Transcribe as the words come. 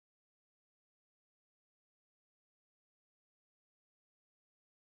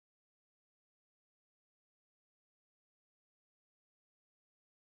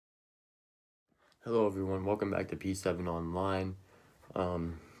Hello everyone, welcome back to P7 Online.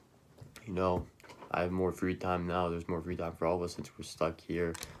 Um, you know, I have more free time now. There's more free time for all of us since we're stuck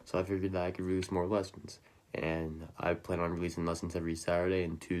here. So I figured that I could release more lessons. And I plan on releasing lessons every Saturday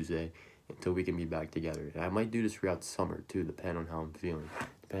and Tuesday until we can be back together. And I might do this throughout summer too, depending on how I'm feeling.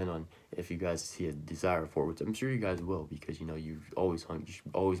 Depending on if you guys see a desire for it, which I'm sure you guys will, because you should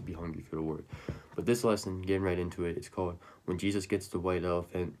always be hungry for the word. But this lesson, getting right into it, it's called When Jesus Gets the White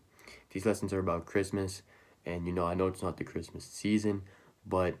Elephant. These lessons are about Christmas, and I know it's not the Christmas season,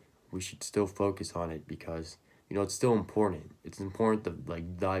 but we should still focus on it because it's still important. It's important to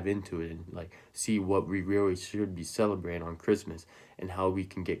dive into it and see what we really should be celebrating on Christmas and how we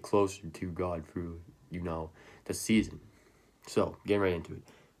can get closer to God through the season. So, getting right into it.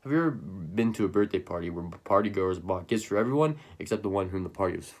 Have you ever been to a birthday party where party goers bought gifts for everyone except the one whom the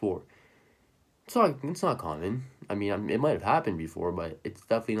party was for? It's not common. I mean, it might have happened before, but it's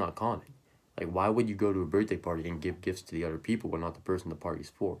definitely not common. Like, why would you go to a birthday party and give gifts to the other people when not the person the party's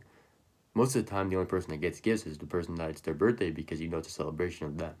for? Most of the time, the only person that gets gifts is the person that it's their birthday because it's a celebration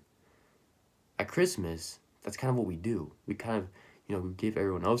of them. At Christmas, that's kind of what we do. We kind of, we give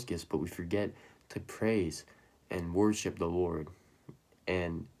everyone else gifts, but we forget to praise and worship the Lord.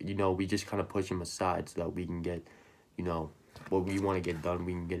 And, we just kind of push him aside so that we can get, what we want to get done,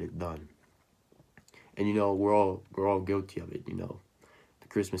 we can get it done. And we're all guilty of it. The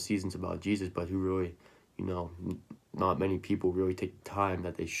Christmas season's about Jesus, but who really, not many people really take the time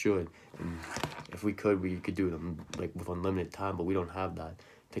that they should. And if we could do them with unlimited time, but we don't have that.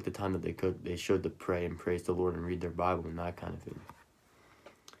 Take the time that they should to pray and praise the Lord and read their Bible and that kind of thing.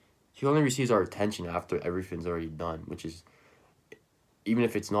 He only receives our attention after everything's already done, which is, even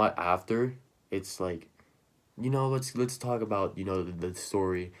if it's not after, it's let's talk about the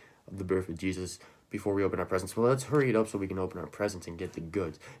story of the birth of Jesus before we open our presents. Well, let's hurry it up so we can open our presents and get the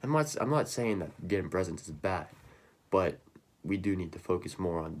goods. I'm not saying that getting presents is bad, but we do need to focus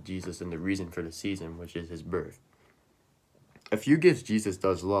more on Jesus and the reason for the season, which is his birth. A few gifts Jesus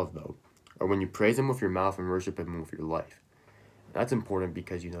does love, though, are when you praise him with your mouth and worship him with your life. That's important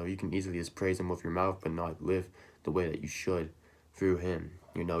because, you can easily just praise him with your mouth but not live the way that you should through him.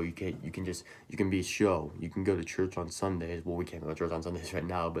 You can be a show. You can go to church on Sundays. Well, we can't go to church on Sundays right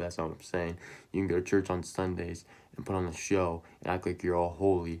now, but that's not what I'm saying. You can go to church on Sundays and put on a show and act like you're all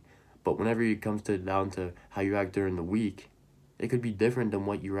holy. But whenever it comes down to how you act during the week, it could be different than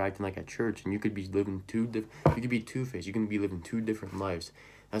what you're acting like at church. And you could be living you could be two-faced. You can be living two different lives.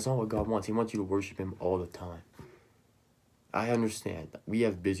 That's not what God wants. He wants you to worship him all the time. I understand that we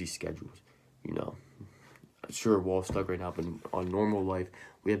have busy schedules, Sure, we're all stuck right now, but on normal life,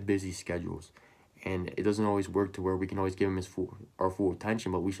 we have busy schedules. And it doesn't always work to where we can always give him our full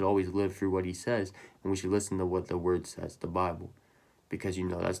attention, but we should always live through what he says, and we should listen to what the word says, the Bible. Because,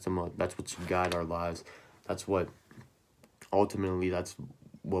 that's what should guide our lives. That's what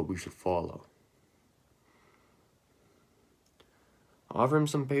we should follow. Offer him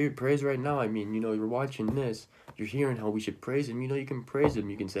some praise right now. I mean, you're watching this. You're hearing how we should praise him. You can praise him.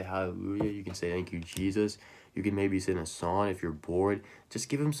 You can say hallelujah. You can say thank you, Jesus. You can maybe sing a song if you're bored. Just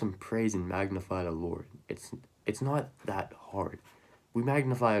give him some praise and magnify the Lord. It's not that hard. We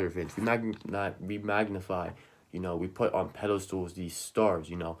magnify other things. We magnify, we put on pedestals these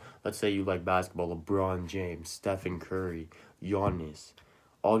stars, Let's say you like basketball, LeBron James, Stephen Curry, Giannis.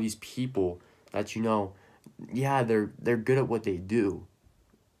 All these people that, yeah, they're good at what they do,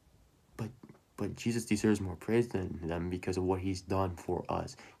 but Jesus deserves more praise than them because of what he's done for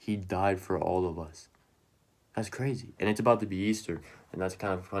us. He died for all of us. That's crazy. And it's about to be Easter, and that's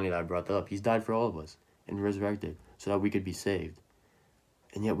kind of funny that I brought that up. He's died for all of us and resurrected so that we could be saved.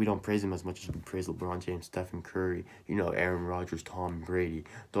 And yet we don't praise him as much as we praise LeBron James, Stephen Curry, Aaron Rodgers, Tom Brady,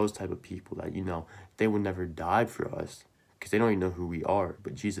 those type of people that, they would never die for us because they don't even know who we are,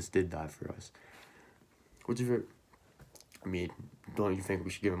 but Jesus did die for us. Don't you think we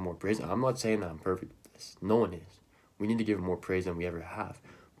should give him more praise? I'm not saying that I'm perfect at this. No one is. We need to give him more praise than we ever have.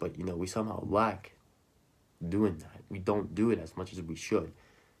 But, we somehow lack doing that. We don't do it as much as we should.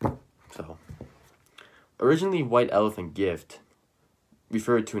 So, originally, white elephant gift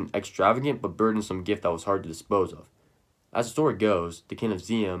referred to an extravagant but burdensome gift that was hard to dispose of. As the story goes, the king of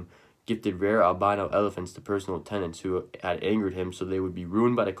Zeum gifted rare albino elephants to personal attendants who had angered him so they would be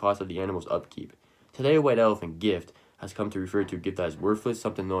ruined by the cost of the animal's upkeep. Today, a white elephant gift has come to refer to a gift that is worthless,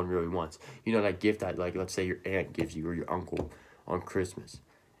 something no one really wants. That gift that, let's say your aunt gives you or your uncle on Christmas.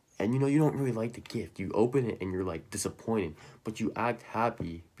 And, you don't really like the gift. You open it and you're, disappointed. But you act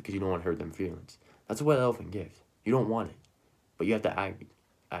happy because you don't want to hurt them feelings. That's a white elephant gift. You don't want it. But you have to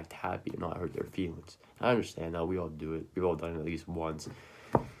act happy and not hurt their feelings. I understand that. We all do it. We've all done it at least once.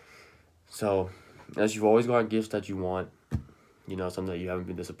 So, As you've always got gifts that you want, you know, something that you haven't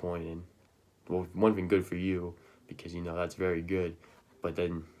been disappointed in. Well, one been good for you, because, you know, that's very good. But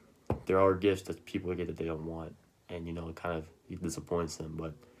then there are gifts that people get that they don't want. And, you know, it kind of disappoints them.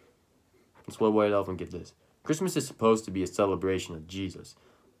 But that's what White Elephant gives us. Christmas is supposed to be a celebration of Jesus.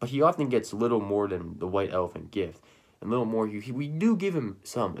 But he often gets little more than the White Elephant gift. And little more, we do give him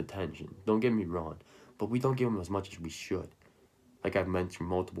some attention. Don't get me wrong. But we don't give him as much as we should. Like I've mentioned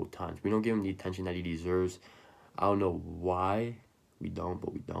multiple times. We don't give him the attention that he deserves. I don't know why we don't,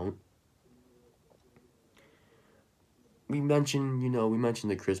 but we don't. We mentioned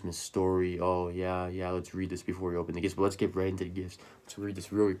the Christmas story. Oh, yeah, let's read this before we open the gifts. But let's get right into the gifts. Let's read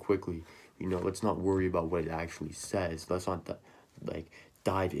this really quickly. You know, let's not worry about what it actually says. Let's not,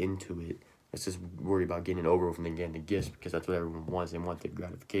 dive into it. Let's just worry about getting it over with and then getting the gifts, because that's what everyone wants. They want the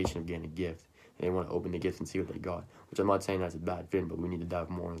gratification of getting a gift. And they want to open the gifts and see what they got. Which I'm not saying that's a bad thing, but we need to dive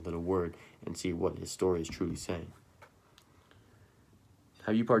more into the Word and see what his story is truly saying.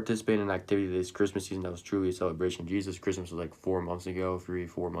 Have you participated in an activity this Christmas season that was truly a celebration of Jesus? Christmas was like 4 months ago,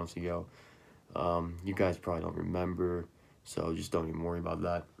 4 months ago. You guys probably don't remember, so just don't even worry about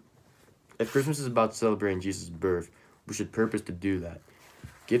that. If Christmas is about celebrating Jesus' birth, we should purpose to do that.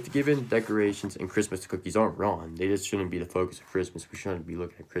 Gift giving, decorations, and Christmas cookies aren't wrong. They just shouldn't be the focus of Christmas. We shouldn't be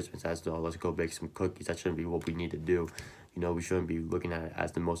looking at Christmas as, oh, let's go bake some cookies. That shouldn't be what we need to do. You know, we shouldn't be looking at it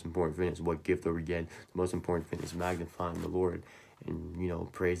as the most important thing is what gift are we getting. The most important thing is magnifying the Lord and, you know,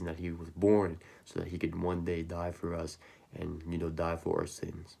 praising that he was born so that he could one day die for us and, you know, die for our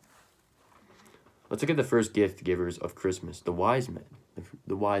sins. Let's look at the first gift givers of Christmas, the wise men.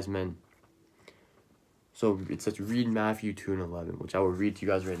 The wise men. So it says, read Matthew 2:11, which I will read to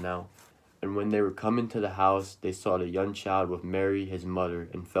you guys right now. And when they were coming to the house, they saw the young child with Mary, his mother,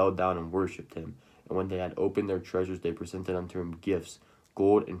 and fell down and worshipped him. And when they had opened their treasures, they presented unto him gifts,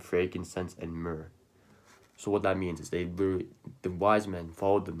 gold and frankincense and myrrh. So what that means is the wise men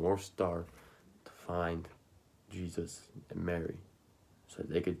followed the North Star to find Jesus and Mary. So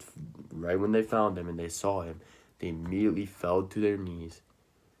they could, right when they found him and they saw him, they immediately fell to their knees.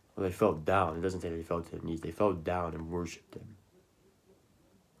 Well, they fell down. It doesn't say they fell to their knees. They fell down and worshipped him.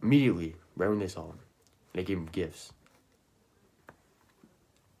 Immediately, right when they saw him. They gave him gifts.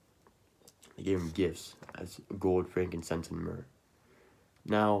 They gave him gifts as gold, frankincense, and myrrh.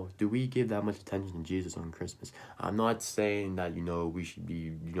 Now, do we give that much attention to Jesus on Christmas? I'm not saying that, you know, we should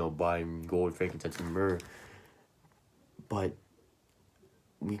be, you know, buying gold, frankincense, and myrrh. But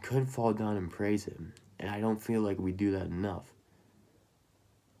we could fall down and praise him. And I don't feel like we do that enough.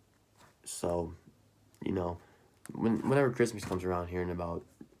 So, you know, whenever Christmas comes around here in about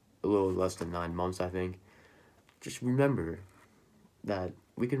a little less than 9 months, I think, just remember that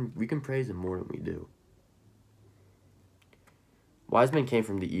we can praise him more than we do. Wise men came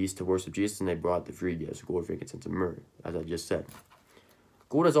from the east to worship Jesus, and they brought the free gifts, gold, frankincense, and myrrh, as I just said.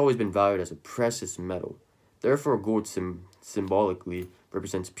 Gold has always been valued as a precious metal. Therefore, gold symbolically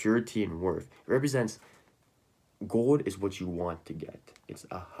represents purity and worth. It represents gold is what you want to get. It's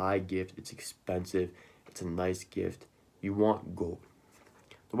a high gift. It's expensive. It's a nice gift. You want gold.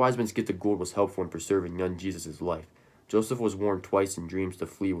 The wise men's gift of gold was helpful in preserving young Jesus' life. Joseph was warned twice in dreams to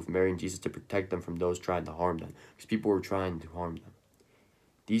flee with Mary and Jesus to protect them from those trying to harm them, because people were trying to harm them.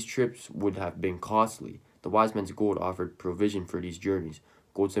 These trips would have been costly. The wise men's gold offered provision for these journeys.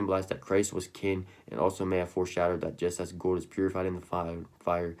 Gold symbolized that Christ was king, and also may have foreshadowed that just as gold is purified in the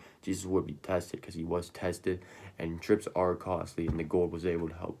fire, Jesus would be tested, because he was tested, and trips are costly, and the gold was able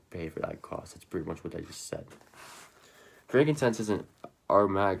to help pay for that cost. That's pretty much what I just said. Frankincense is an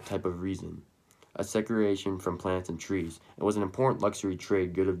aromatic type of resin, a secretion from plants and trees. It was an important luxury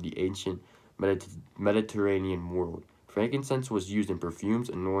trade good of the ancient Mediterranean world. Frankincense was used in perfumes,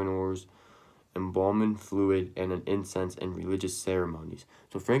 anointing oils, embalming fluid, and in incense and religious ceremonies.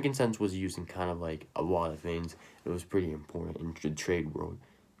 So frankincense was used in kind of like a lot of things. It was pretty important in the trade world.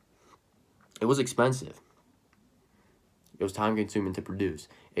 It was expensive. It was time-consuming to produce.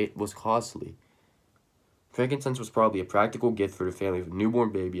 It was costly. Frankincense was probably a practical gift for the family of a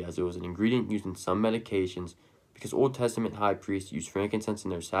newborn baby, as it was an ingredient used in some medications. Because Old Testament high priests used frankincense in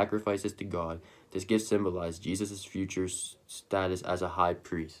their sacrifices to God, this gift symbolized Jesus' future status as a high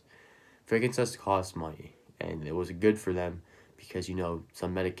priest. Frankincense cost money, and it was good for them because, you know,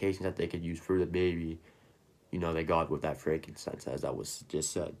 some medications that they could use for the baby, you know, they got with that frankincense, as that was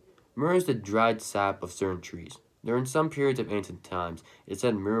just said. Myrrh is the dried sap of certain trees. During some periods of ancient times, it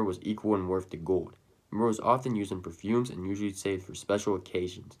said myrrh was equal in worth to gold. Myrrh was often used in perfumes and usually saved for special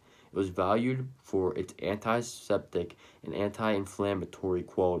occasions. It was valued for its antiseptic and anti-inflammatory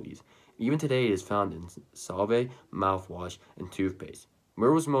qualities. Even today, it is found in salve, mouthwash, and toothpaste.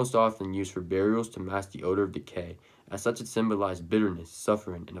 Myrrh was most often used for burials to mask the odor of decay. As such, it symbolized bitterness,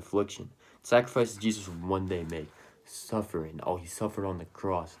 suffering, and affliction. The sacrifices Jesus would one day make. Suffering. Oh, he suffered on the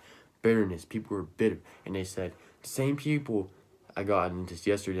cross. Bitterness. People were bitter. And they said, the same people, I got into this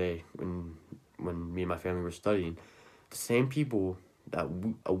yesterday when me and my family were studying, the same people that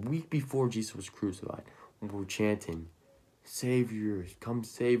a week before Jesus was crucified were chanting, Savior, come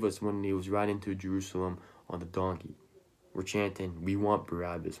save us, when he was riding into Jerusalem on the donkey. We're chanting, we want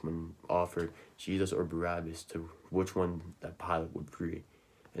Barabbas, when offered Jesus or Barabbas to which one that Pilate would free.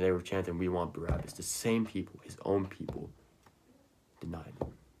 And they were chanting, we want Barabbas. The same people, his own people, denied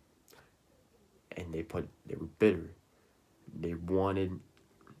him. And they were bitter. They wanted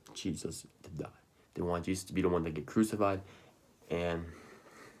Jesus to die. They wanted Jesus to be the one that get crucified. And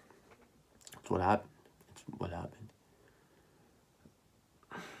that's what happened. That's what happened.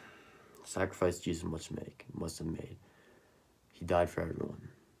 Sacrifice Jesus must have made. He died for everyone.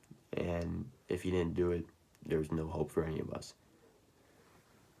 And if he didn't do it, there was no hope for any of us.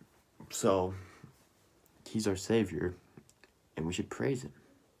 So, he's our Savior, and we should praise him.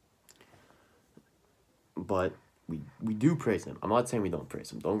 But we do praise him. I'm not saying we don't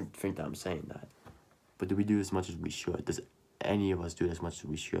praise him. Don't think that I'm saying that. But do we do as much as we should? Does any of us do as much as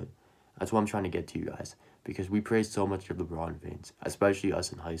we should? That's what I'm trying to get to, you guys. Because we praise so much of LeBron fans, especially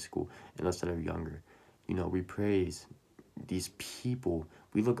us in high school and us that are younger. You know, we praise these people.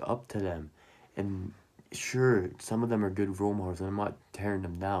 We look up to them. And sure, some of them are good role models, and I'm not tearing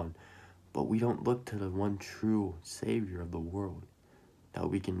them down. But we don't look to the one true Savior of the world that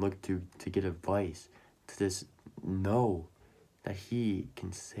we can look to get advice, to just know that he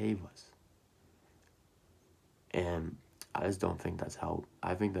can save us. And I just don't think that's how.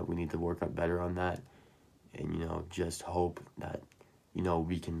 I think that we need to work out better on that. And, you know, just hope that, you know,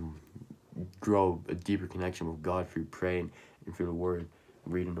 we can grow a deeper connection with God through praying and through the Word,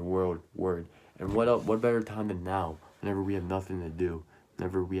 reading the Word. And what better time than now, whenever we have nothing to do,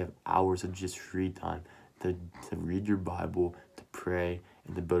 whenever we have hours of just free time, to read your Bible, to pray,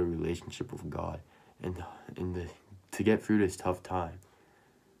 and to build a relationship with God, and to get through this tough time.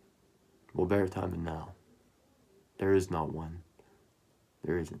 What better time than now? There is not one.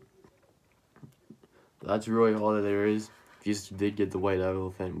 There isn't. But that's really all that there is. Jesus did get the white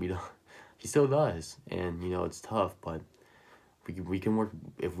elephant. He still does. And, you know, it's tough, but we can work.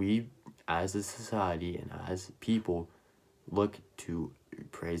 If we, as a society and as people, look to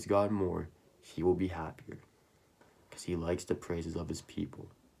praise God more, he will be happier. Because he likes the praises of his people.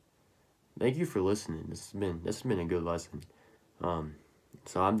 Thank you for listening. This has been a good lesson.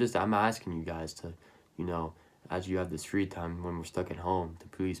 So I'm asking you guys to, you know, as you have this free time when we're stuck at home, to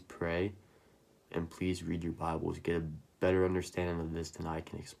please pray and please read your Bibles. Get a better understanding of this than I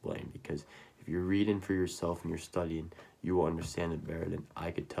can explain. Because if you're reading for yourself and you're studying, you will understand it better than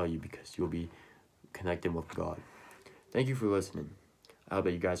I could tell you, because you'll be connecting with God. Thank you for listening. I hope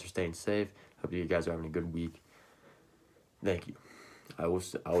that you guys are staying safe. I hope that you guys are having a good week. Thank you. I will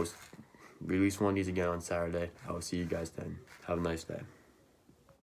release one of these again on Saturday. I will see you guys then. Have a nice day.